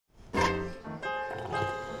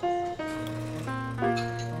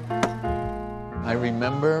I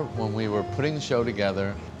remember when we were putting the show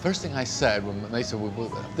together, first thing I said when they said,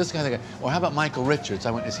 well, this guy, or how about Michael Richards?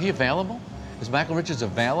 I went, is he available? Is Michael Richards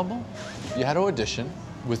available? You had to audition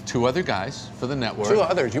with 2 other guys for the network. 2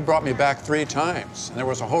 others. You brought me back 3 times. And there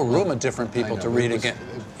was a whole room of different people to read again.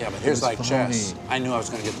 Yeah, but here's like chess. I knew I was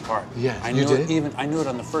going to get the part. Yeah, I knew it. I knew it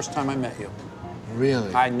on the first time I met you.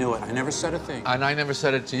 Really? I knew it. I never said a thing. And I never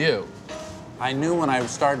said it to you. I knew when I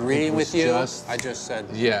started reading with you, I just said,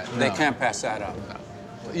 yeah, they can't pass that up.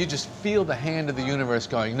 No. You just feel the hand of the universe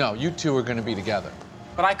going, no, you 2 are going to be together.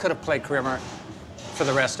 But I could have played Kramer for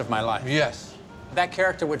the rest of my life. Yes. That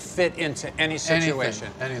character would fit into any situation.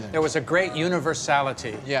 Anything. There was a great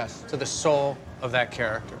universality to the soul of that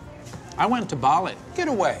character. I went to Bali. Get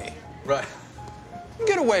away. Right.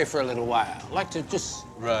 Get away for a little while. I like to just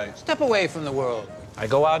step away from the world. I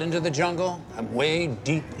go out into the jungle. I'm way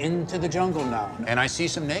deep into the jungle now. And I see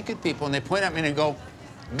some naked people, and they point at me and they go,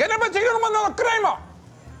 Kramer!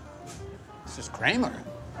 This is Kramer.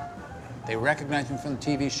 They recognized him from the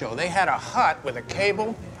TV show. They had a hut with a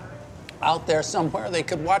cable out there somewhere. They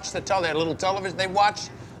could watch they had a little television. They watched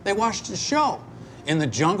the show in the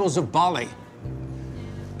jungles of Bali.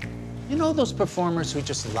 You know those performers who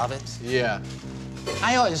just love it? Yeah.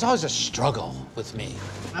 It's always a struggle with me.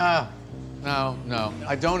 No.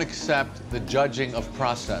 I don't accept the judging of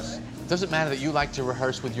process. It doesn't matter that you like to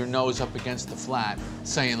rehearse with your nose up against the flat,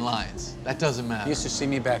 saying lines. That doesn't matter. You used to see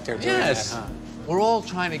me back there doing that, huh? We're all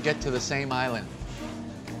trying to get to the same island.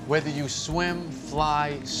 Whether you swim,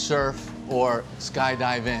 fly, surf, or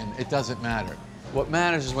skydive in, it doesn't matter. What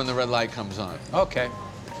matters is when the red light comes on. Okay.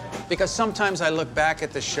 Because sometimes I look back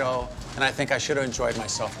at the show and I think I should have enjoyed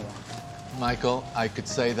myself more. Michael, I could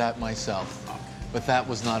say that myself. But that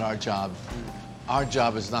was not our job. Our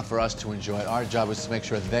job is not for us to enjoy it. Our job is to make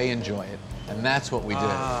sure they enjoy it. And that's what we did.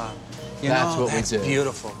 That's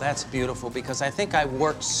beautiful. That's beautiful because I think I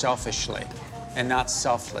worked selfishly and not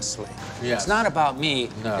selflessly. Yes. It's not about me.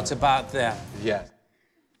 No. It's about them. Yes.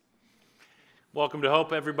 Welcome to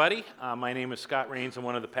Hope, everybody. My name is Scott Rains. I'm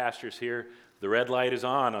one of the pastors here. The red light is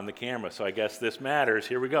on the camera, so I guess this matters.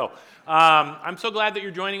 Here we go. I'm so glad that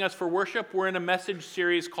you're joining us for worship. We're in a message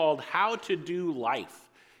series called How to Do Life.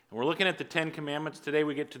 And we're looking at the 10 Commandments. Today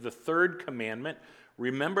we get to the 3rd commandment.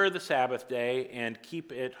 Remember the Sabbath day and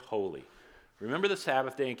keep it holy. Remember the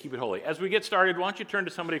Sabbath day and keep it holy. As we get started, why don't you turn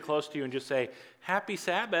to somebody close to you and just say, Happy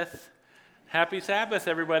Sabbath. Happy Sabbath,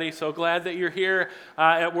 everybody. So glad that you're here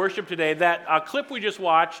at worship today. That clip we just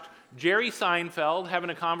watched, Jerry Seinfeld having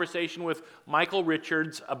a conversation with Michael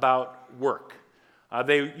Richards about work.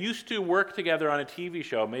 They used to work together on a TV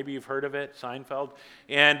show. Maybe you've heard of it, Seinfeld.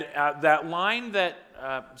 And that line that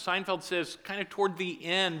Seinfeld says kind of toward the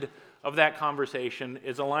end of that conversation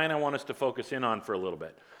is a line I want us to focus in on for a little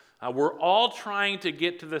bit. We're all trying to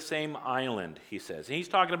get to the same island, he says. And he's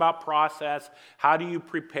talking about process. How do you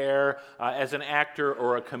prepare as an actor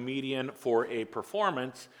or a comedian for a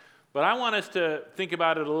performance? But I want us to think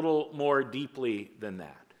about it a little more deeply than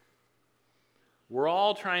that. We're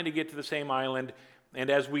all trying to get to the same island. And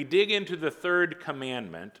as we dig into the 3rd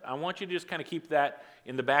commandment, I want you to just kind of keep that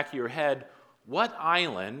in the back of your head. What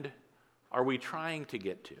island are we trying to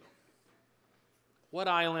get to? What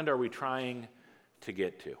island are we trying to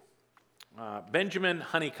get to? Benjamin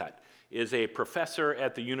Honeycutt is a professor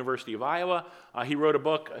at the University of Iowa. He wrote a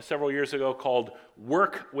book several years ago called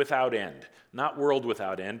Work Without End. Not World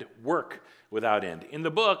Without End, Work Without End. In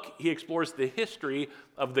the book, he explores the history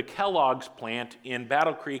of the Kellogg's plant in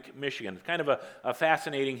Battle Creek, Michigan. It's kind of a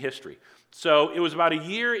fascinating history. So it was about a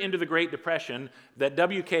year into the Great Depression that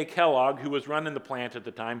W.K. Kellogg, who was running the plant at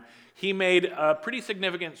the time, he made a pretty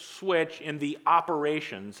significant switch in the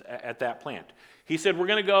operations at that plant. He said, we're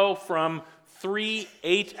going to go from 3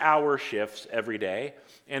 8-hour shifts every day,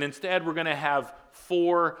 and instead we're going to have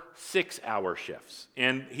 4 6-hour shifts.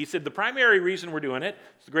 And he said the primary reason we're doing it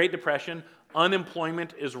is the Great Depression.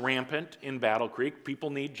 Unemployment is rampant in Battle Creek. People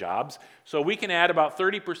need jobs. So we can add about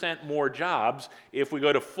 30% more jobs if we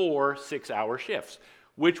go to 4 6-hour shifts,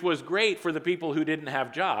 which was great for the people who didn't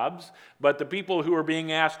have jobs, but the people who were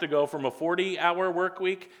being asked to go from a 40-hour work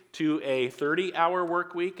week to a 30-hour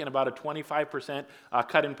work week and about a 25%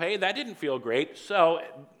 cut in pay, that didn't feel great. So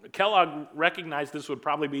Kellogg recognized this would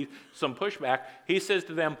probably be some pushback. He says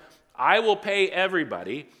to them, I will pay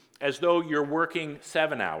everybody as though you're working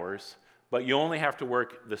 7 hours, but you only have to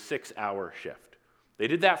work the 6-hour shift. They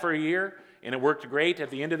did that for a year, and it worked great. At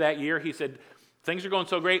the end of that year, he said, things are going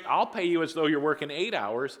so great, I'll pay you as though you're working 8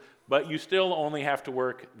 hours, but you still only have to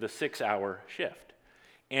work the 6-hour shift.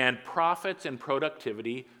 And profits and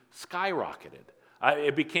productivity skyrocketed.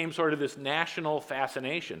 It became sort of this national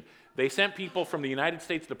fascination. They sent people from the United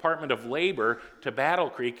States Department of Labor to Battle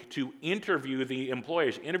Creek to interview the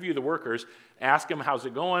employers, interview the workers, ask them, how's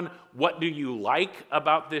it going? What do you like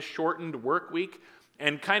about this shortened work week?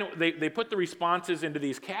 And kind of they put the responses into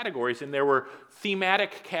these categories, and there were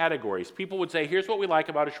thematic categories. People would say, here's what we like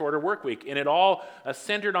about a shorter work week. And it all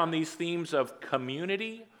centered on these themes of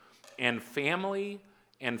community and family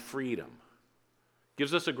and freedom.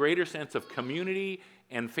 Gives us a greater sense of community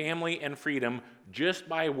and family and freedom just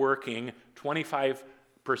by working 25%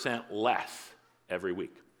 less every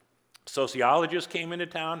week. Sociologists came into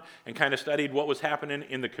town and kind of studied what was happening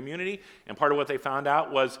in the community, and part of what they found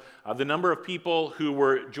out was the number of people who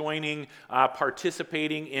were joining,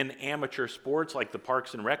 participating in amateur sports like the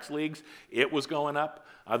Parks and Recs leagues, it was going up.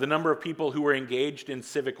 The number of people who were engaged in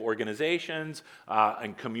civic organizations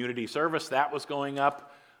and community service, that was going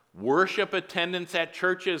up. Worship attendance at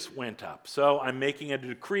churches went up. So I'm making a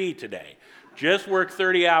decree today. Just work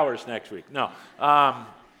 30 hours next week. No.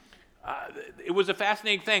 It was a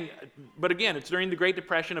fascinating thing. But again, it's during the Great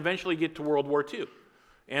Depression, eventually get to World War II.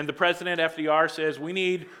 And the president, FDR, says, we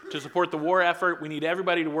need to support the war effort. We need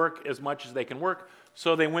everybody to work as much as they can work.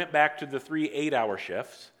 So they went back to the 3 8-hour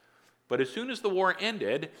shifts. But as soon as the war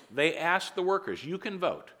ended, they asked the workers, you can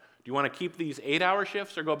vote. Do you want to keep these 8-hour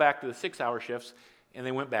shifts or go back to the 6-hour shifts? And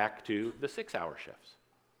they went back to the 6-hour shifts.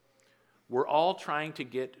 We're all trying to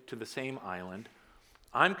get to the same island.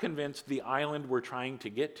 I'm convinced the island we're trying to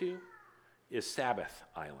get to is Sabbath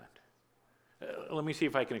Island. Let me see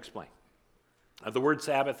if I can explain. The word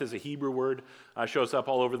Sabbath is a Hebrew word, shows up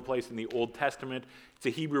all over the place in the Old Testament. It's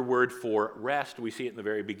a Hebrew word for rest. We see it in the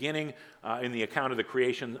very beginning in the account of the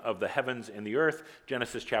creation of the heavens and the earth,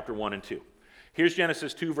 Genesis chapter 1 and 2. Here's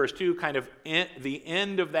Genesis 2, verse 2, kind of the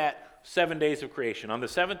end of that 7 days of creation. On the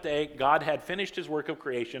seventh day, God had finished his work of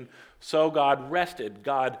creation, so God rested.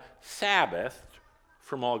 God Sabbathed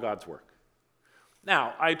from all God's work.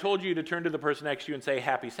 Now, I told you to turn to the person next to you and say,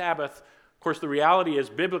 Happy Sabbath. Of course, the reality is,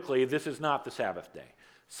 biblically, this is not the Sabbath day.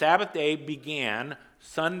 Sabbath day began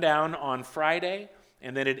sundown on Friday,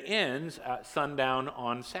 and then it ends at sundown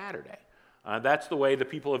on Saturday. That's the way the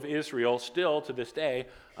people of Israel still, to this day,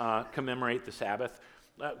 commemorate the Sabbath.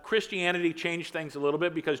 Christianity changed things a little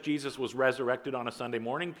bit because Jesus was resurrected on a Sunday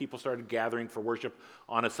morning. People started gathering for worship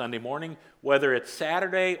on a Sunday morning. Whether it's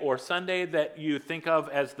Saturday or Sunday that you think of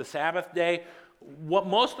as the Sabbath day, what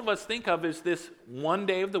most of us think of is this one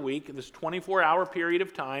day of the week, this 24-hour period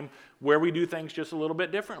of time where we do things just a little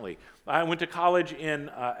bit differently. I went to college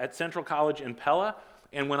at Central College in Pella,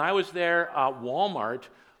 and when I was there, Walmart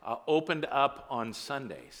opened up on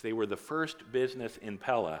Sundays. They were the first business in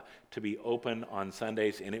Pella to be open on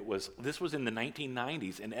Sundays, and this was in the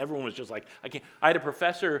 1990s, and everyone was just like, I had a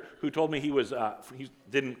professor who told me he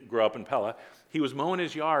didn't grow up in Pella. He was mowing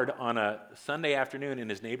his yard on a Sunday afternoon, and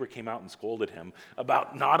his neighbor came out and scolded him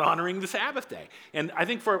about not honoring the Sabbath day. And I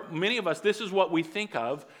think for many of us, this is what we think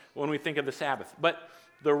of when we think of the Sabbath. But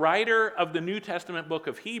the writer of the New Testament book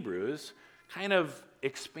of Hebrews kind of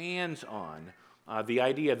expands on the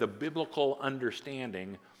idea, the biblical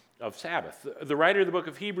understanding of Sabbath. The writer of the book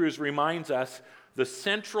of Hebrews reminds us the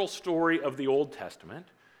central story of the Old Testament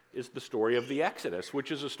is the story of the Exodus,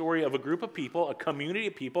 which is a story of a group of people, a community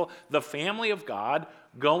of people, the family of God,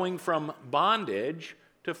 going from bondage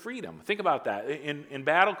to freedom. Think about that. In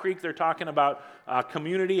Battle Creek, they're talking about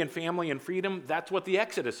community and family and freedom. That's what the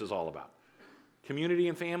Exodus is all about. Community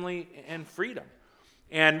and family and freedom.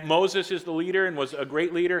 And Moses is the leader and was a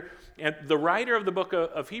great leader. And the writer of the book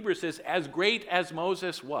of Hebrews says, as great as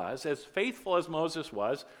Moses was, as faithful as Moses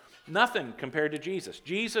was, nothing compared to Jesus.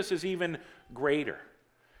 Jesus is even greater.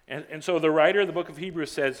 And so the writer of the book of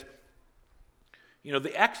Hebrews says,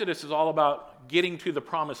 the Exodus is all about getting to the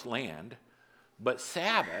promised land, but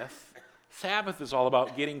Sabbath is all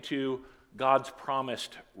about getting to God's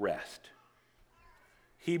promised rest.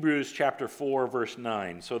 Hebrews chapter 4, verse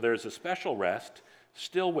 9. So there's a special rest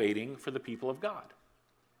still waiting for the people of God.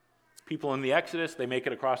 People in the Exodus, they make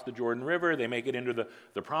it across the Jordan River, they make it into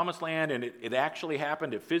the promised land, and it actually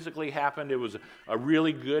happened, it physically happened, it was a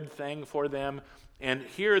really good thing for them. And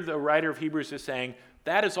here the writer of Hebrews is saying,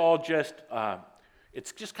 that is all just,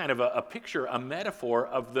 it's just kind of a picture, a metaphor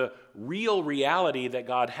of the real reality that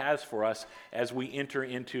God has for us as we enter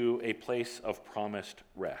into a place of promised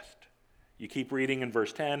rest. You keep reading in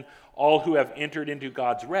verse 10, all who have entered into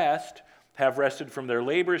God's rest have rested from their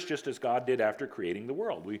labors just as God did after creating the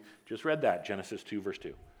world. We just read that, Genesis 2, verse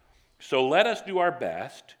 2. So let us do our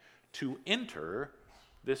best to enter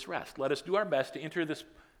this rest. Let us do our best to enter this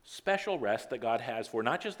special rest that God has for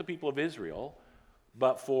not just the people of Israel,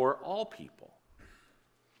 but for all people.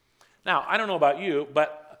 Now, I don't know about you,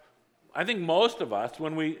 but I think most of us,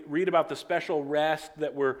 when we read about the special rest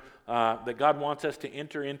that God wants us to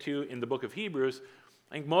enter into in the book of Hebrews,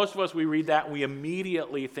 I think most of us, we read that and we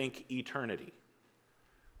immediately think eternity.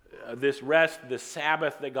 This rest, this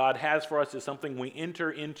Sabbath that God has for us is something we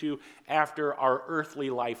enter into after our earthly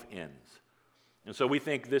life ends. And so we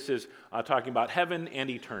think this is talking about heaven and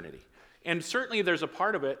eternity. And certainly there's a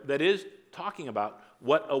part of it that is talking about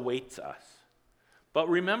what awaits us. But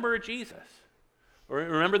remember Jesus.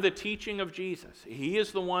 Remember the teaching of Jesus. He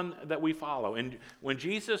is the one that we follow. And when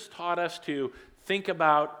Jesus taught us to think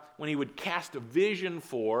about, when he would cast a vision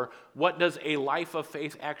for what does a life of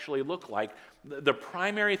faith actually look like, the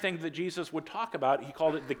primary thing that Jesus would talk about, he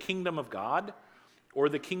called it the kingdom of God or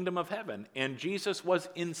the kingdom of heaven. And Jesus was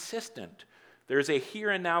insistent. There's a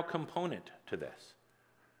here and now component to this.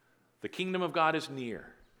 The kingdom of God is near.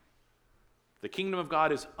 The kingdom of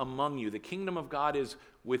God is among you. The kingdom of God is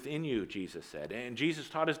within you, Jesus said. And Jesus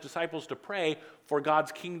taught his disciples to pray for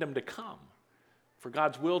God's kingdom to come, for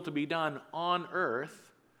God's will to be done on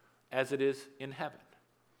earth as it is in heaven.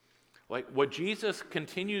 Like what Jesus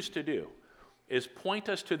continues to do is point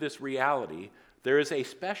us to this reality. There is a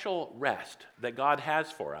special rest that God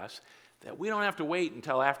has for us that we don't have to wait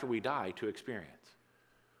until after we die to experience.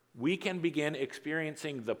 We can begin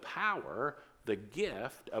experiencing the power, the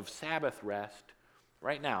gift of Sabbath rest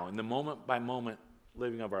right now in the moment by moment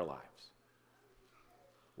living of our lives.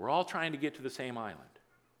 We're all trying to get to the same island.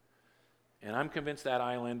 And I'm convinced that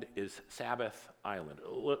island is Sabbath Island.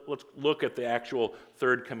 Let's look at the actual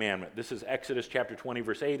third commandment. This is Exodus chapter 20,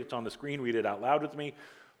 verse 8. It's on the screen. Read it out loud with me.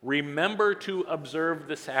 Remember to observe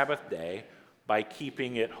the Sabbath day by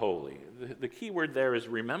keeping it holy. The key word there is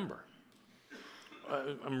remember.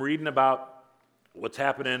 I'm reading about what's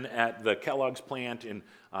happening at the Kellogg's plant in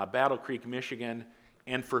Battle Creek, Michigan.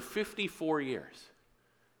 And for 54 years,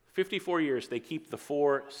 they keep the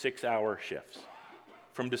 4 6-hour shifts.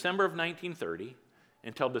 From December of 1930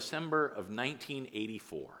 until December of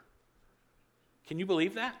 1984. Can you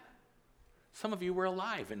believe that? Some of you were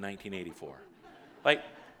alive in 1984. Like,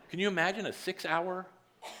 can you imagine a 6-hour,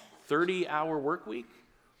 30-hour work week?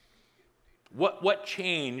 What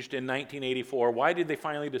changed in 1984? Why did they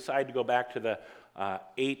finally decide to go back to the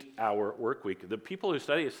 8-hour work week? The people who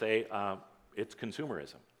study it say it's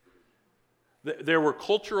consumerism. There were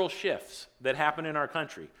cultural shifts that happened in our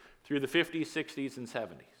country through the 50s, 60s, and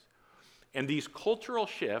 70s. And these cultural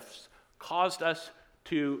shifts caused us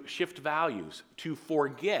to shift values, to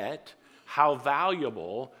forget how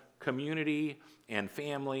valuable community and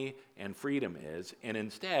family and freedom is, and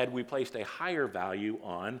instead we placed a higher value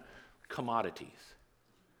on commodities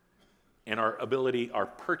and our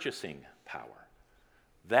purchasing power.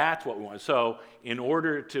 That's what we want. So in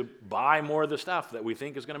order to buy more of the stuff that we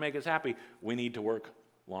think is going to make us happy, we need to work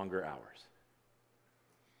longer hours.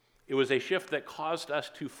 It was a shift that caused us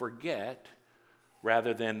to forget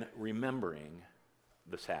rather than remembering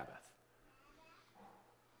the Sabbath.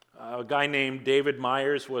 A guy named David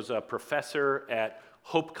Myers was a professor at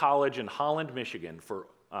Hope College in Holland, Michigan for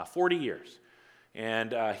 40 years.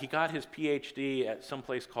 And he got his PhD at some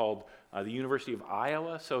place called the University of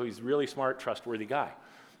Iowa, so he's a really smart, trustworthy guy.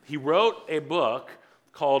 He wrote a book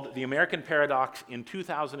called The American Paradox in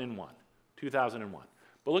 2001.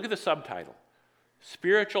 But look at the subtitle.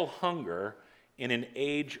 Spiritual Hunger in an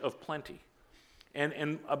Age of Plenty.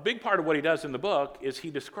 And a big part of what he does in the book is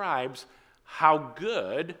he describes how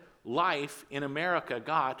good life in America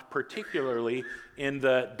got, particularly in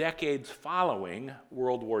the decades following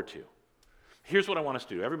World War II. Here's what I want us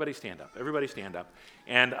to do. Everybody stand up.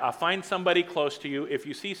 And find somebody close to you. If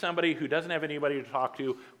you see somebody who doesn't have anybody to talk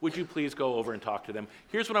to, would you please go over and talk to them?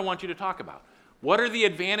 Here's what I want you to talk about. What are the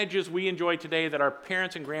advantages we enjoy today that our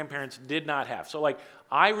parents and grandparents did not have? So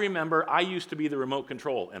I remember I used to be the remote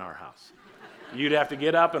control in our house. You'd have to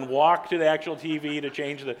get up and walk to the actual TV to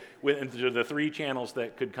change the 3 channels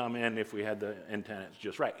that could come in if we had the antennas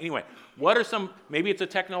just right. Anyway, what are some, maybe it's a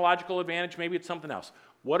technological advantage, maybe it's something else.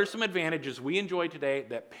 What are some advantages we enjoy today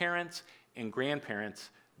that parents and grandparents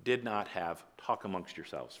did not have? Talk amongst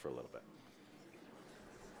yourselves for a little bit.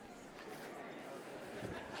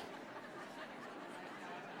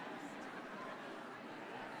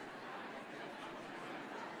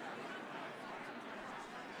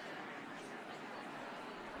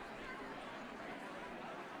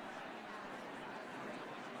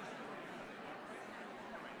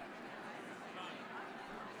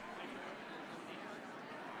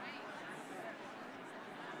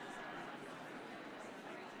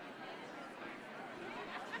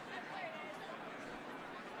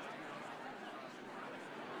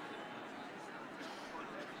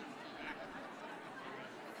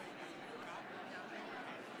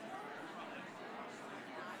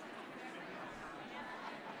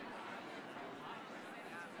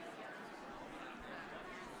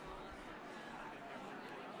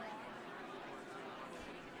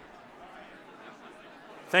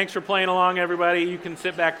 Thanks for playing along, everybody. You can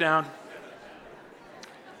sit back down.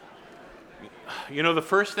 You know, the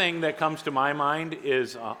first thing that comes to my mind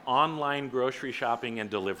is online grocery shopping and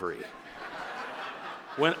delivery.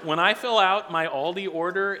 When I fill out my Aldi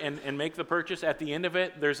order and make the purchase, at the end of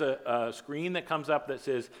it, there's a screen that comes up that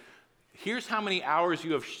says, here's how many hours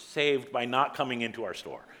you have saved by not coming into our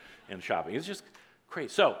store and shopping. It's just crazy.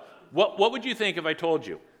 So what would you think if I told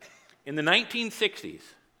you, in the 1960s,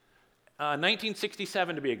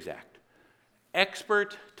 1967 to be exact,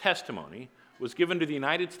 expert testimony was given to the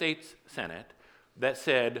United States Senate that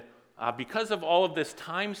said, because of all of this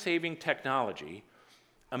time-saving technology,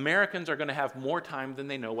 Americans are going to have more time than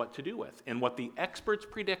they know what to do with. And what the experts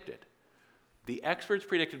predicted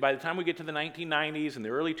by the time we get to the 1990s and the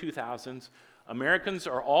early 2000s, Americans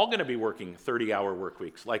are all going to be working 30-hour work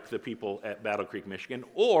weeks like the people at Battle Creek, Michigan,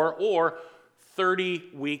 or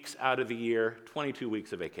 30 weeks out of the year, 22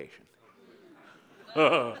 weeks of vacation.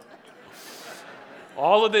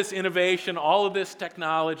 All of this innovation, all of this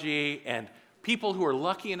technology, and people who are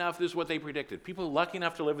lucky enough, this is what they predicted, people lucky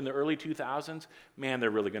enough to live in the early 2000s, man, they're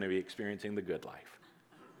really going to be experiencing the good life.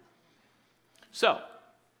 So,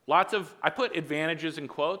 I put advantages in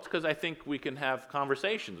quotes because I think we can have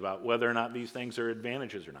conversations about whether or not these things are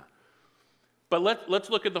advantages or not. But let's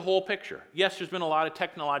look at the whole picture. Yes, there's been a lot of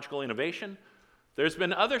technological innovation. There's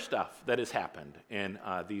been other stuff that has happened in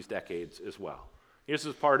these decades as well. This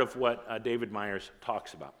is part of what David Myers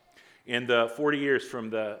talks about. In the 40 years from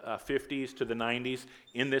the 50s to the 90s,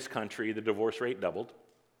 in this country, the divorce rate doubled,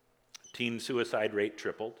 teen suicide rate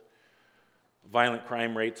tripled, violent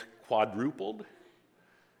crime rates quadrupled,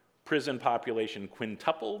 prison population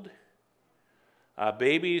quintupled,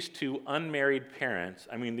 babies to unmarried parents,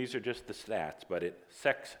 I mean, these are just the stats, but it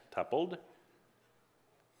sextupled.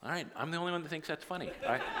 All right, I'm the only one that thinks that's funny.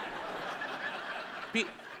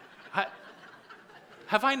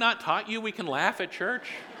 Have I not taught you we can laugh at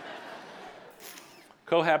church?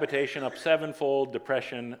 Cohabitation up 7-fold,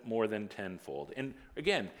 depression more than 10-fold. And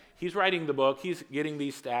again, he's writing the book, he's getting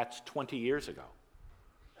these stats 20 years ago.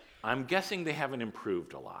 I'm guessing they haven't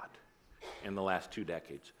improved a lot in the last 2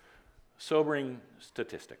 decades. Sobering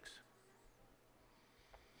statistics.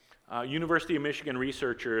 University of Michigan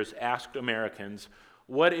researchers asked Americans,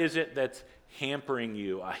 what is it that's hampering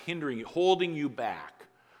you, hindering you, holding you back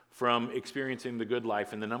from experiencing the good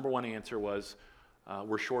life? And the number one answer was,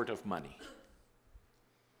 we're short of money.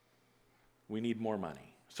 We need more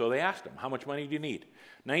money. So they asked him, how much money do you need?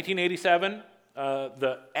 1987,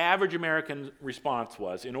 the average American response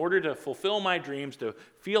was, in order to fulfill my dreams, to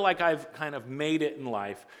feel like I've kind of made it in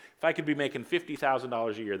life, if I could be making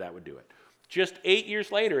 $50,000 a year, that would do it. Just 8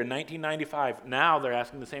 years later, in 1995, now they're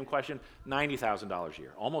asking the same question, $90,000 a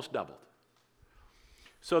year, almost doubled.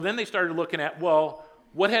 So then they started looking at, well,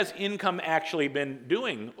 what has income actually been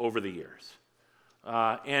doing over the years?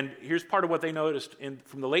 And here's part of what they noticed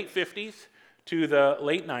from the late 50s to the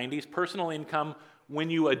late 90s, personal income when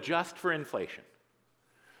you adjust for inflation.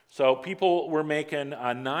 So people were making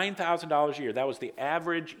 $9,000 a year. That was the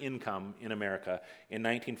average income in America in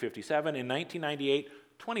 1957. In 1998,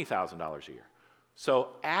 $20,000 a year. So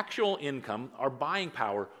actual income, our buying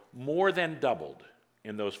power, more than doubled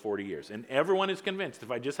in those 40 years. And everyone is convinced,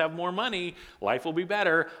 if I just have more money, life will be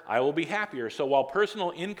better, I will be happier. So while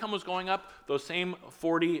personal income was going up, those same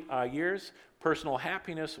 40 years, personal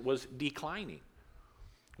happiness was declining.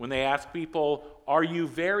 When they asked people, are you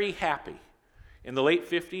very happy? In the late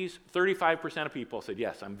 50s, 35% of people said,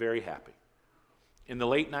 yes, I'm very happy. In the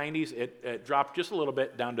late 90s, it dropped just a little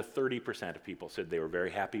bit down to 30% of people said they were very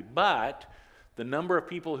happy, but the number of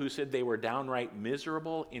people who said they were downright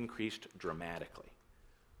miserable increased dramatically.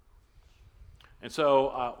 And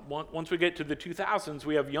so once we get to the 2000s,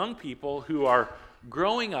 we have young people who are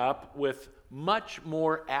growing up with much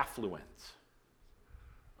more affluence,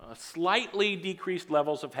 slightly decreased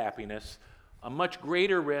levels of happiness, a much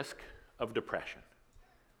greater risk of depression.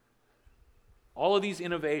 All of these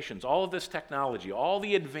innovations, all of this technology, all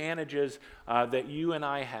the advantages that you and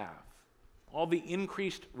I have, all the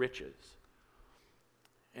increased riches,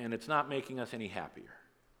 and it's not making us any happier.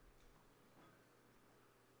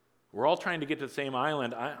 We're all trying to get to the same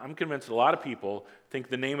island. I'm convinced a lot of people think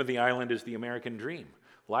the name of the island is the American dream.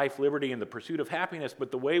 Life, liberty, and the pursuit of happiness, but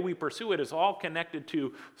the way we pursue it is all connected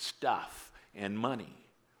to stuff and money.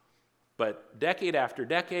 But decade after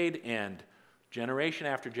decade and generation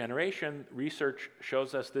after generation, research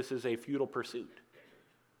shows us this is a futile pursuit.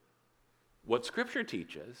 What Scripture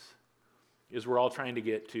teaches is we're all trying to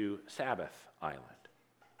get to Sabbath Island.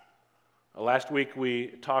 Last week we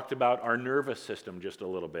talked about our nervous system just a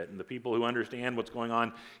little bit, and the people who understand what's going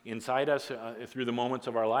on inside us through the moments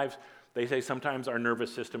of our lives, They say sometimes our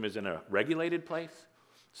nervous system is in a regulated place,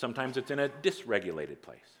 sometimes it's in a dysregulated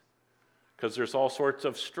place, because there's all sorts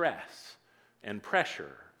of stress and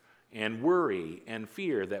pressure and worry and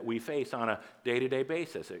fear that we face on a day-to-day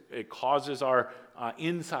basis. It causes our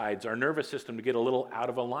insides, our nervous system, to get a little out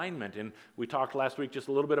of alignment. And we talked last week just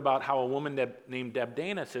a little bit about how a woman named Deb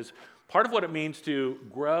Dana says part of what it means to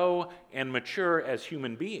grow and mature as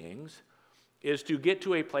human beings is to get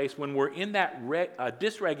to a place when we're in that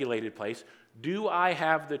dysregulated place, do I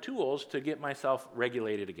have the tools to get myself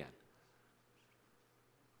regulated again?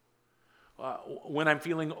 When I'm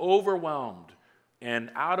feeling overwhelmed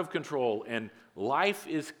and out of control and life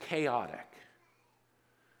is chaotic,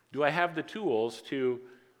 do I have the tools to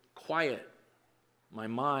quiet my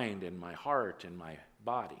mind and my heart and my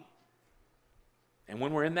body? And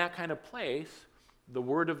when we're in that kind of place, the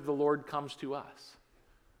word of the Lord comes to us.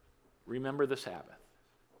 Remember the Sabbath.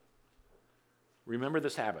 Remember the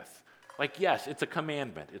Sabbath. Like, yes, it's a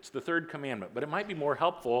commandment. It's the third commandment. But it might be more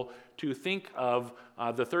helpful to think of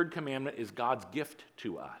the third commandment as God's gift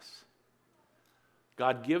to us.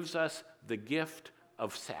 God gives us the gift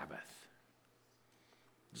of Sabbath.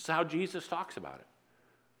 This is how Jesus talks about it.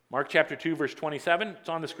 Mark chapter 2, verse 27. It's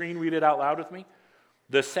on the screen. Read it out loud with me.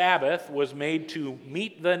 The Sabbath was made to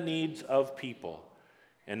meet the needs of people,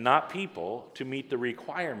 and not people to meet the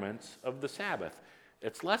requirements of the Sabbath.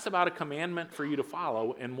 It's less about a commandment for you to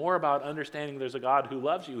follow and more about understanding there's a God who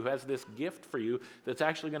loves you, who has this gift for you that's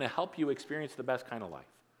actually going to help you experience the best kind of life.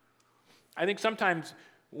 I think sometimes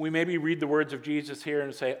we maybe read the words of Jesus here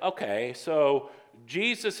and say, okay, so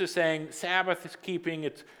Jesus is saying Sabbath is keeping,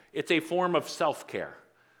 it's a form of self-care.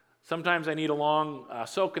 Sometimes I need a long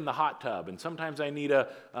soak in the hot tub, and sometimes I need a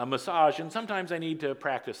massage, and sometimes I need to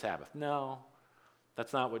practice Sabbath. No,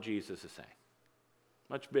 that's not what Jesus is saying.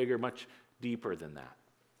 Much bigger, much deeper than that.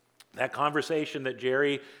 That conversation that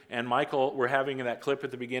Jerry and Michael were having in that clip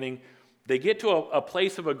at the beginning, they get to a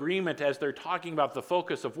place of agreement as they're talking about the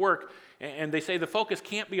focus of work, and they say the focus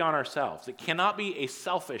can't be on ourselves. It cannot be a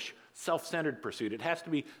selfish, self-centered pursuit. It has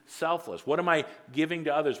to be selfless. What am I giving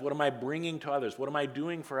to others? What am I bringing to others? What am I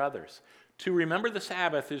doing for others? To remember the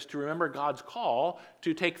Sabbath is to remember God's call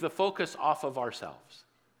to take the focus off of ourselves.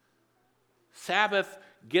 Sabbath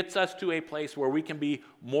gets us to a place where we can be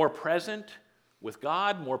more present with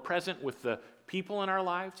God, more present with the people in our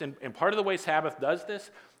lives. And part of the way Sabbath does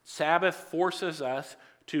this, Sabbath forces us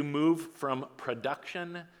to move from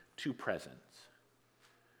production to presence.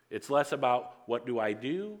 It's less about what do I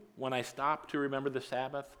do when I stop to remember the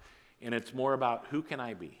Sabbath, and it's more about who can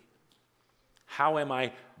I be? How am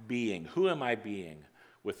I being? Who am I being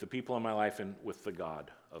with the people in my life and with the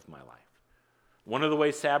God of my life? One of the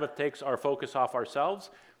ways Sabbath takes our focus off ourselves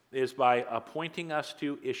is by pointing us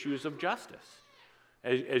to issues of justice.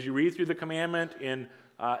 As you read through the commandment in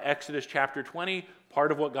Exodus chapter 20,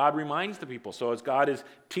 part of what God reminds the people. So as God is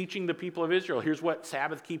teaching the people of Israel, here's what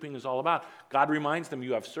Sabbath keeping is all about. God reminds them,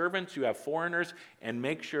 you have servants, you have foreigners, and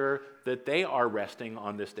make sure that they are resting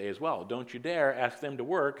on this day as well. Don't you dare ask them to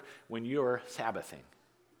work when you're Sabbathing.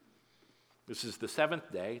 This is the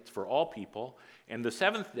seventh day. It's for all people. And the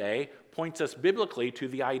seventh day points us biblically to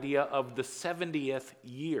the idea of the 70th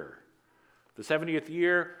year. The 70th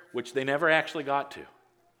year, which they never actually got to.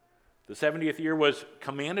 The 70th year was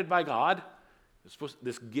commanded by God.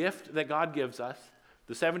 This gift that God gives us.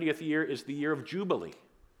 The 70th year is the year of Jubilee.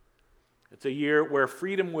 It's a year where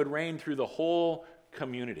freedom would reign through the whole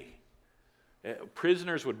community.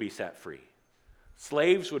 Prisoners would be set free.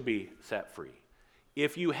 Slaves would be set free.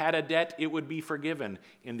 If you had a debt, it would be forgiven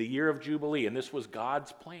in the year of Jubilee. And this was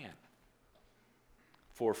God's plan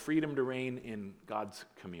for freedom to reign in God's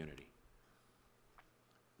community.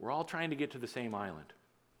 We're all trying to get to the same island.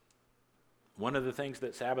 One of the things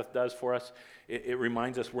that Sabbath does for us, it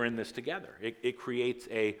reminds us we're in this together. It creates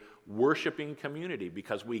a worshiping community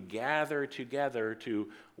because we gather together to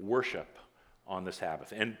worship on the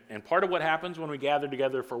Sabbath. And part of what happens when we gather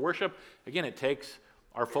together for worship, again, it takes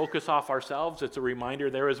our focus off ourselves. It's a reminder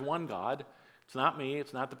there is one God. It's not me.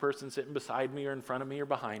 It's not the person sitting beside me or in front of me or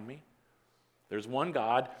behind me. There's one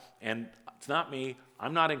God, and it's not me.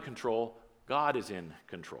 I'm not in control. God is in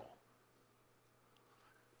control.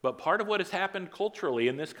 But part of what has happened culturally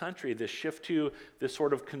in this country, this shift to this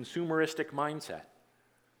sort of consumeristic mindset,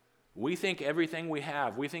 we think everything we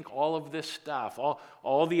have, we think all of this stuff,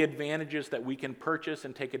 all the advantages that we can purchase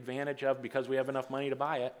and take advantage of because we have enough money to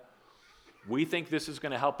buy it, we think this is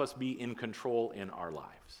going to help us be in control in our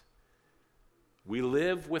lives. We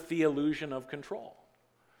live with the illusion of control.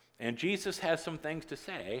 And Jesus has some things to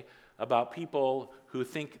say about people who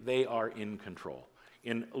think they are in control.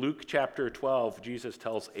 In Luke chapter 12, Jesus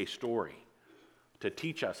tells a story to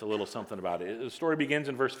teach us a little something about it. The story begins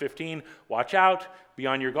in verse 15. Watch out, be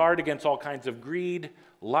on your guard against all kinds of greed.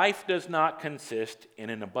 Life does not consist in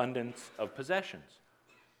an abundance of possessions.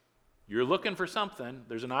 You're looking for something.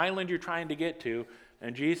 There's an island you're trying to get to,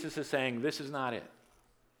 and Jesus is saying, this is not it.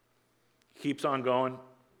 Keeps on going,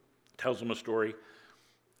 tells them a story.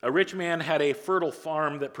 A rich man had a fertile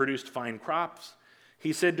farm that produced fine crops.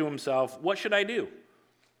 He said to himself, what should I do?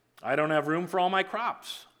 I don't have room for all my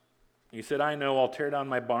crops. He said, I know, I'll tear down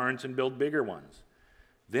my barns and build bigger ones.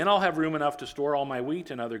 Then I'll have room enough to store all my wheat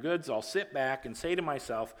and other goods. I'll sit back and say to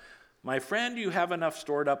myself, my friend, you have enough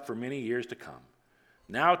stored up for many years to come.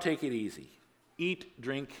 Now take it easy. Eat,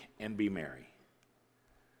 drink, and be merry.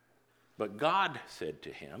 But God said to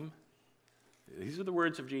him, these are the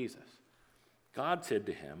words of Jesus. God said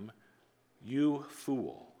to him, you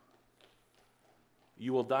fool.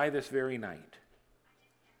 You will die this very night.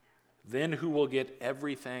 Then who will get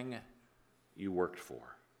everything you worked for?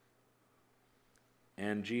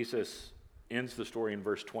 And Jesus ends the story in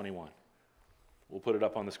verse 21. We'll put it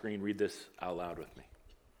up on the screen. Read this out loud with me.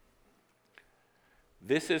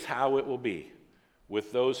 This is how it will be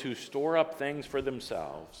with those who store up things for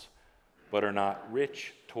themselves, but are not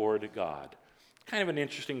rich toward God. Kind of an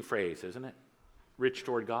interesting phrase, isn't it? Rich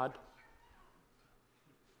toward God.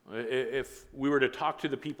 If we were to talk to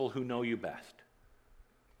the people who know you best,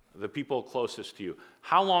 the people closest to you,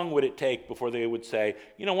 how long would it take before they would say,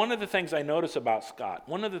 you know, one of the things I notice about Scott,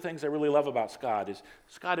 one of the things I really love about Scott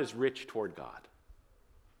is rich toward God.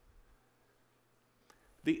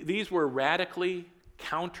 These were radically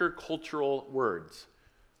countercultural words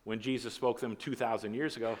when Jesus spoke them 2,000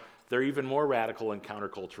 years ago. They're even more radical and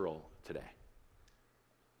countercultural today.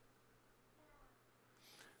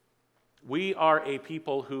 We are a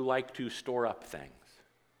people who like to store up things.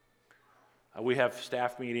 We have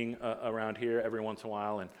staff meeting around here every once in a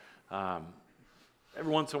while, and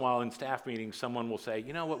every once in a while in staff meetings, someone will say,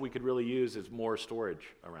 you know what we could really use is more storage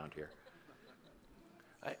around here.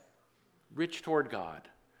 Rich toward God.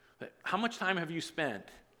 How much time have you spent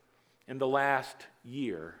in the last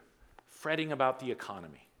year fretting about the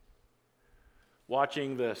economy?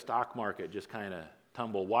 Watching the stock market just kind of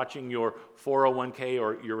tumble, watching your 401k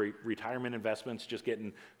or your retirement investments just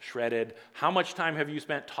getting shredded. How much time have you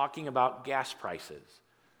spent talking about gas prices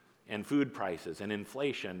and food prices and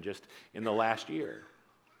inflation just in the last year?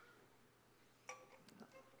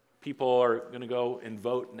 People are going to go and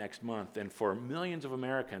vote next month, and for millions of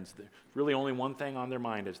Americans, there's really only one thing on their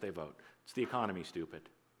mind as they vote. It's the economy, stupid.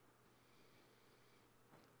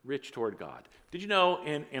 Rich toward God. Did you know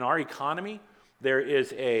in our economy, there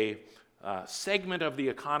is a segment of the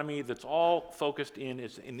economy that's all focused in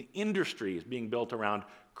the industry is being built around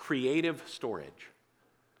creative storage.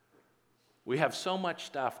 We have so much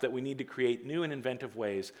stuff that we need to create new and inventive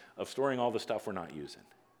ways of storing all the stuff we're not using.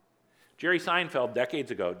 Jerry Seinfeld,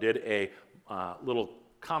 decades ago, did a little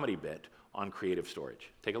comedy bit on creative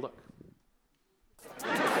storage. Take a look.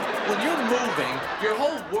 When you're moving, your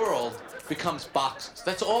whole world becomes boxes.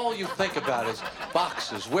 That's all you think about is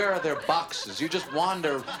boxes. Where are there boxes? You just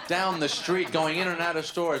wander down the street going in and out of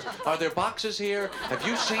stores. Are there boxes here? Have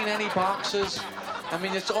you seen any boxes? I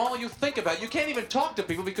mean, it's all you think about. You can't even talk to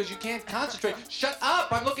people because you can't concentrate. Shut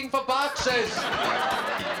up! I'm looking for boxes!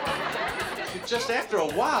 Just after a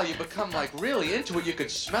while, you become like really into it. You can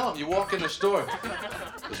smell them. You walk in the store.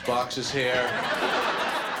 There's boxes here.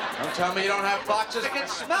 Don't tell me you don't have boxes. I can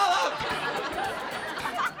smell them!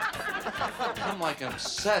 I'm like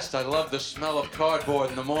obsessed. I love the smell of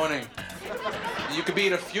cardboard in the morning. You could be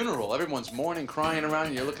at a funeral. Everyone's mourning, crying around,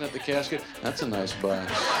 and you're looking at the casket. That's a nice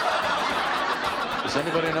box. Does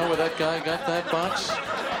anybody know where that guy got that box?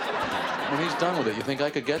 When he's done with it, you think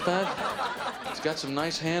I could get that? It's got some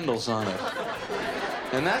nice handles on it.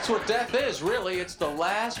 And that's what death is, really. It's the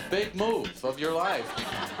last big move of your life.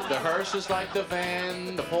 The hearse is like the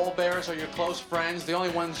van. The pallbearers are your close friends, the only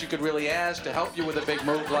ones you could really ask to help you with a big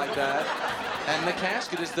move like that. And the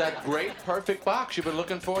casket is that great, perfect box you've been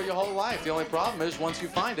looking for your whole life. The only problem is, once you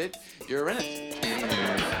find it, you're in it.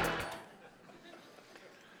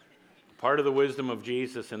 Part of the wisdom of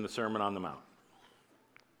Jesus in the Sermon on the Mount.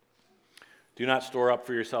 Do not store up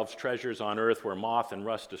for yourselves treasures on earth where moth and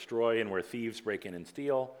rust destroy and where thieves break in and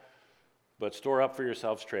steal, but store up for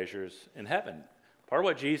yourselves treasures in heaven. Part of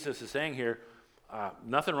what Jesus is saying here,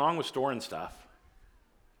 nothing wrong with storing stuff.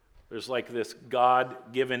 There's like this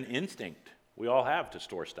God-given instinct we all have to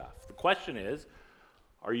store stuff. The question is,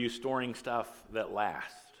 are you storing stuff that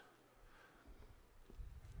lasts?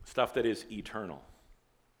 Stuff that is eternal?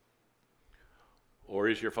 Or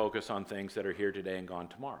is your focus on things that are here today and gone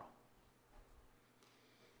tomorrow?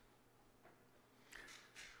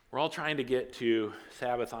 We're all trying to get to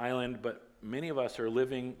Sabbath Island, but many of us are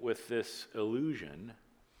living with this illusion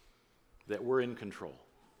that we're in control.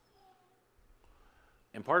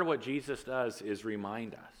 And part of what Jesus does is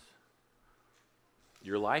remind us,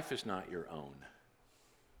 your life is not your own.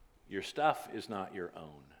 Your stuff is not your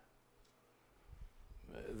own.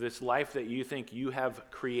 This life that you think you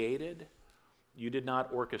have created, you did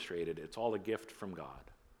not orchestrate it. It's all a gift from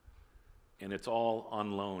God. And it's all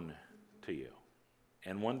on loan to you.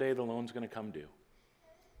 And one day the loan's going to come due,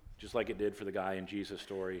 just like it did for the guy in Jesus'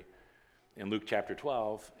 story in Luke chapter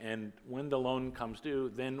 12. And when the loan comes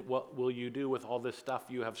due, then what will you do with all this stuff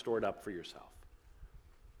you have stored up for yourself?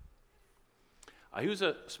 He was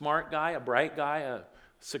a smart guy, a bright guy, a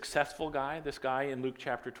successful guy, this guy in Luke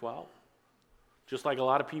chapter 12. Just like a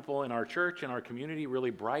lot of people in our church, in our community, really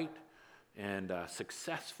bright and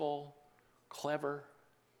successful, clever.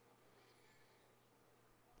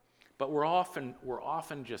 But we're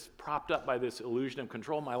often just propped up by this illusion of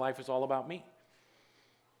control. My life is all about me.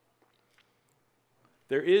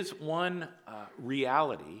 There is one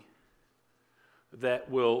reality that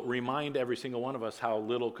will remind every single one of us how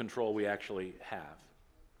little control we actually have.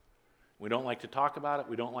 We don't like to talk about it.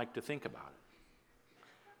 We don't like to think about it.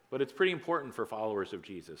 But it's pretty important for followers of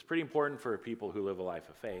Jesus, pretty important for people who live a life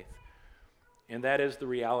of faith, and that is the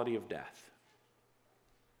reality of death.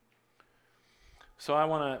 So I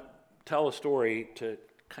want to tell a story to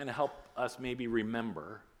kind of help us maybe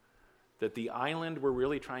remember that the island we're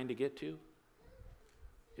really trying to get to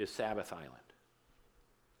is Sabbath Island.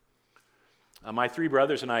 My three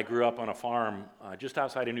brothers and I grew up on a farm just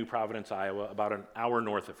outside of New Providence, Iowa, about an hour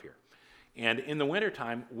north of here. And in the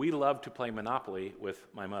wintertime, we loved to play Monopoly with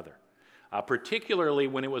my mother, particularly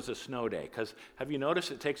when it was a snow day. Because have you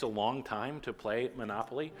noticed it takes a long time to play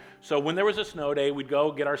Monopoly? So when there was a snow day, we'd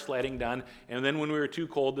go get our sledding done. And then when we were too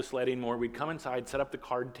cold to sled anymore, we'd come inside, set up the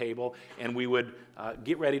card table, and we would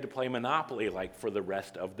get ready to play Monopoly like for the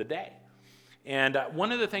rest of the day. And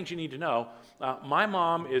one of the things you need to know, my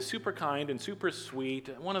mom is super kind and super sweet,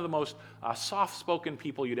 one of the most soft-spoken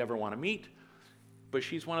people you'd ever want to meet, but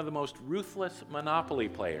she's one of the most ruthless Monopoly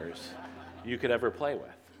players you could ever play with.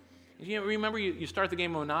 You know, remember, you start the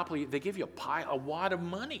game of Monopoly, they give you a wad of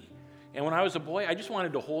money. And when I was a boy, I just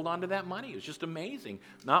wanted to hold on to that money. It was just amazing.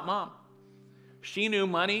 Not Mom. She knew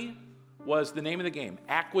money was the name of the game.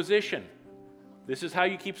 Acquisition. This is how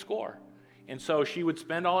you keep score. And so she would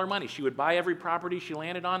spend all her money. She would buy every property she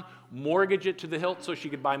landed on, mortgage it to the hilt so she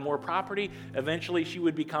could buy more property. Eventually, she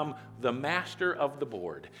would become the master of the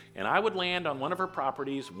board. And I would land on one of her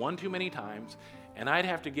properties one too many times, and I'd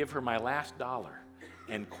have to give her my last dollar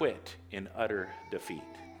and quit in utter defeat.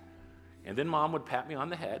 And then Mom would pat me on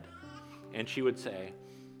the head, and she would say,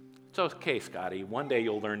 "It's okay, Scotty. One day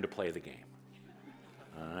you'll learn to play the game."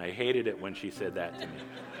 I hated it when she said that to me.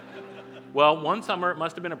 Well, one summer, it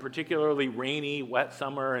must have been a particularly rainy, wet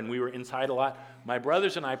summer, and we were inside a lot. My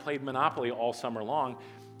brothers and I played Monopoly all summer long.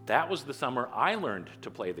 That was the summer I learned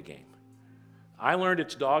to play the game. I learned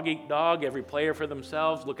it's dog eat dog, every player for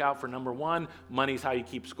themselves, look out for number one, money's how you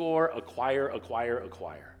keep score, acquire, acquire,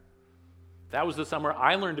 acquire. That was the summer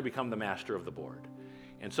I learned to become the master of the board.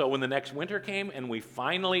 And so when the next winter came and we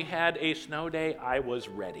finally had a snow day, I was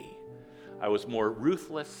ready. I was more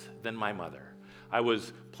ruthless than my mother. I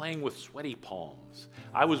was playing with sweaty palms.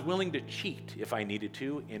 I was willing to cheat if I needed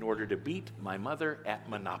to in order to beat my mother at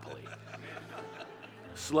Monopoly.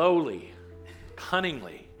 Slowly,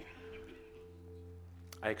 cunningly,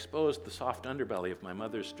 I exposed the soft underbelly of my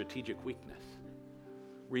mother's strategic weakness.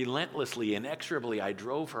 Relentlessly, inexorably, I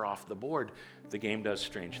drove her off the board. The game does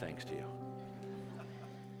strange things to you.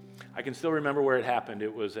 I can still remember where it happened.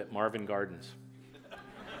 It was at Marvin Gardens.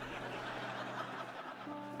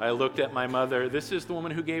 I looked at my mother. This is the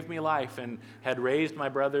woman who gave me life and had raised my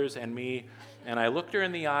brothers and me. And I looked her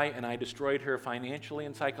in the eye and I destroyed her financially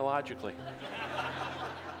and psychologically.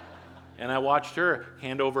 And I watched her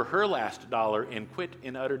hand over her last dollar and quit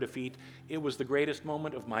in utter defeat. It was the greatest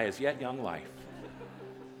moment of my as yet young life.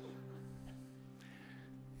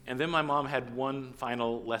 And then my mom had one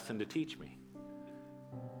final lesson to teach me.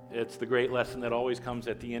 It's the great lesson that always comes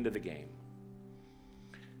at the end of the game.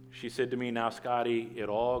 She said to me, "Now, Scotty, it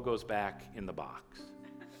all goes back in the box.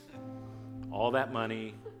 All that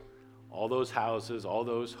money, all those houses, all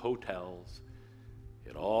those hotels,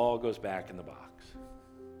 it all goes back in the box."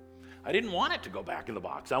 I didn't want it to go back in the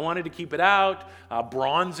box. I wanted to keep it out,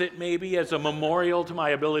 bronze it maybe as a memorial to my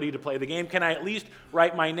ability to play the game. Can I at least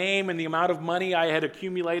write my name and the amount of money I had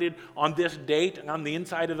accumulated on this date on the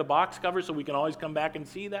inside of the box cover so we can always come back and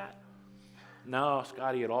see that? No,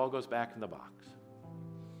 Scotty, it all goes back in the box.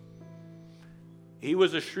 He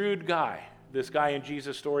was a shrewd guy, this guy in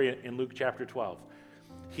Jesus' story in Luke chapter 12.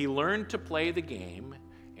 He learned to play the game,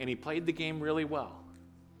 and he played the game really well.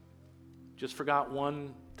 Just forgot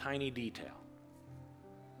one tiny detail.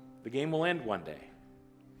 The game will end one day.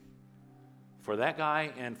 For that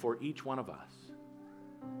guy and for each one of us.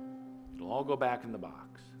 It'll all go back in the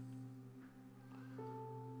box.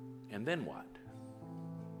 And then what?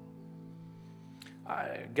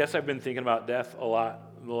 I guess I've been thinking about death a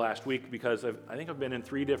lot the last week because I think I've been in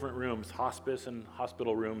 3 different rooms, hospice and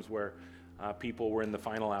hospital rooms, where people were in the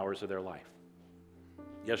final hours of their life.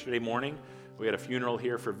 Yesterday morning, we had a funeral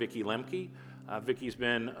here for Vicki Lemke. Vicki's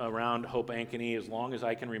been around Hope Ankeny as long as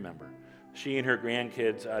I can remember. She and her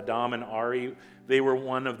grandkids, Dom and Ari, they were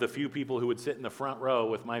one of the few people who would sit in the front row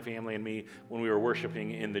with my family and me when we were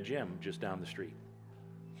worshiping in the gym just down the street.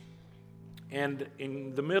 And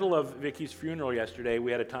in the middle of Vicki's funeral yesterday,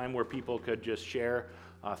 we had a time where people could just share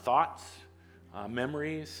thoughts,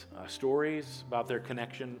 memories, stories about their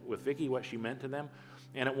connection with Vicki, what she meant to them.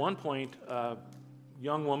 And at one point, a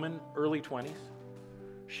young woman, early 20s,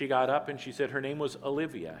 she got up and she said her name was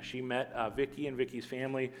Olivia. She met Vicki and Vicki's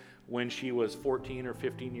family when she was 14 or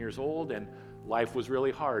 15 years old, and life was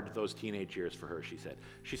really hard those teenage years for her, she said.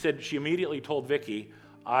 She said she immediately told Vicki,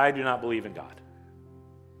 "I do not believe in God.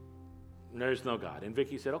 There's no God." And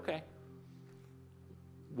Vicki said, "Okay,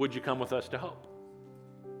 would you come with us to Hope?"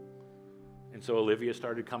 And so Olivia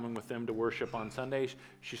started coming with them to worship on Sundays.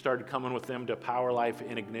 She started coming with them to Power Life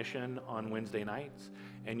in Ignition on Wednesday nights.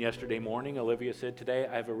 And yesterday morning, Olivia said, "Today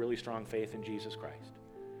I have a really strong faith in Jesus Christ.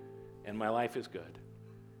 And my life is good.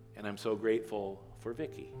 And I'm so grateful for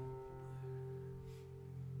Vicki."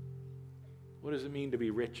 What does it mean to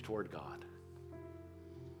be rich toward God?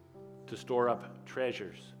 To store up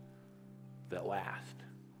treasures that last,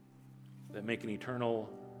 that make an eternal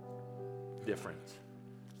difference.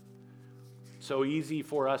 So easy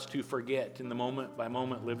for us to forget in the moment by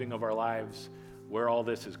moment living of our lives where all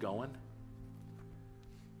this is going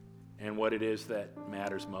and what it is that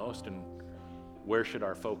matters most and where should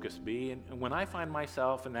our focus be. And when I find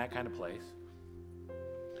myself in that kind of place,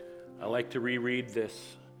 I like to reread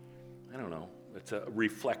this, it's a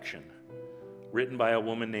reflection written by a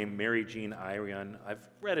woman named Mary Jean Irion. I've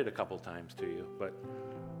read it a couple times to you, but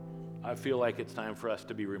I feel like it's time for us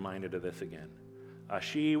to be reminded of this again.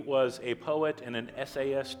 She was a poet and an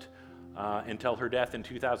essayist until her death in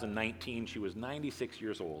 2019. She was 96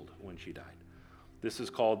 years old when she died. This is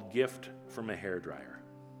called Gift from a Hairdryer.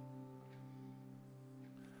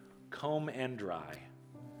 Comb and dry,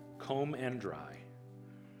 comb and dry.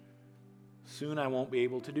 Soon I won't be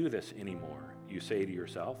able to do this anymore, you say to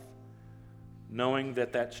yourself, knowing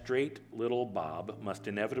that straight little bob must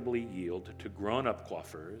inevitably yield to grown-up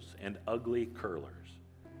coiffeurs and ugly curlers.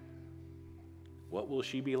 What will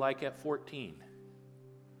she be like at 14?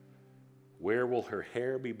 Where will her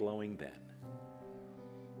hair be blowing then?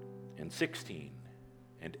 And 16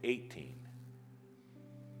 and 18.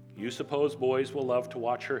 You suppose boys will love to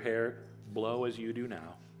watch her hair blow as you do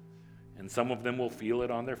now, and some of them will feel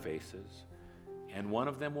it on their faces, and one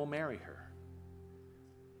of them will marry her.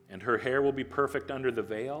 And her hair will be perfect under the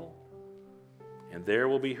veil, and there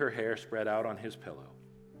will be her hair spread out on his pillow.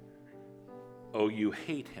 Oh, you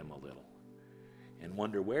hate him a little, and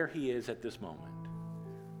wonder where he is at this moment,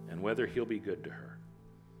 and whether he'll be good to her.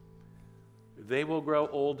 They will grow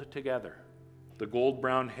old together. The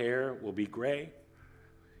gold-brown hair will be gray,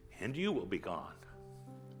 and you will be gone.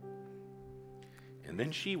 And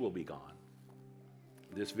then she will be gone,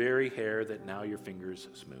 this very hair that now your fingers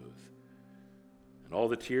smooth. And all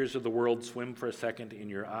the tears of the world swim for a second in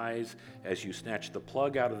your eyes as you snatch the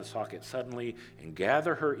plug out of the socket suddenly and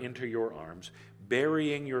gather her into your arms,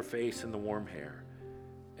 burying your face in the warm hair,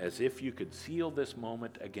 as if you could seal this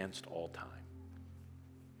moment against all time.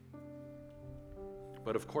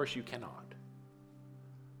 But of course you cannot.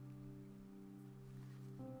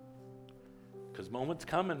 Because moments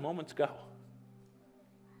come and moments go.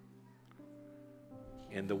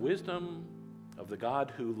 And the wisdom of the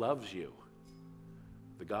God who loves you,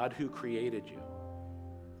 the God who created you,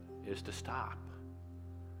 is to stop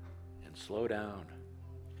and slow down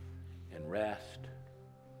and rest.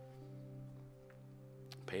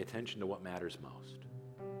 Pay attention to what matters most.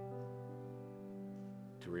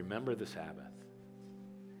 To remember the Sabbath.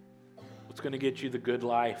 What's going to get you the good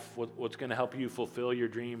life? What's going to help you fulfill your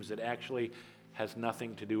dreams that actually has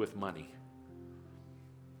nothing to do with money.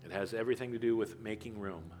 It has everything to do with making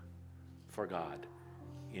room for God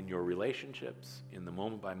in your relationships, in the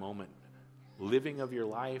moment by moment living of your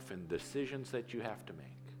life and decisions that you have to make.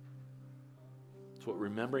 It's what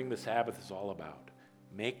remembering the Sabbath is all about.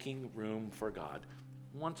 Making room for God.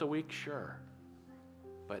 Once a week, sure.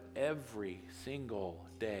 but every single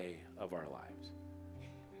day of our lives.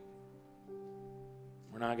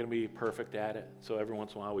 We're not going to be perfect at it, so every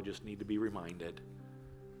once in a while we just need to be reminded.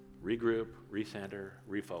 Regroup, recenter,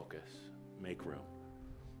 refocus, make room.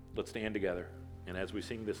 Let's stand together, and as we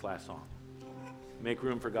sing this last song, make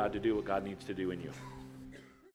room for God to do what God needs to do in you.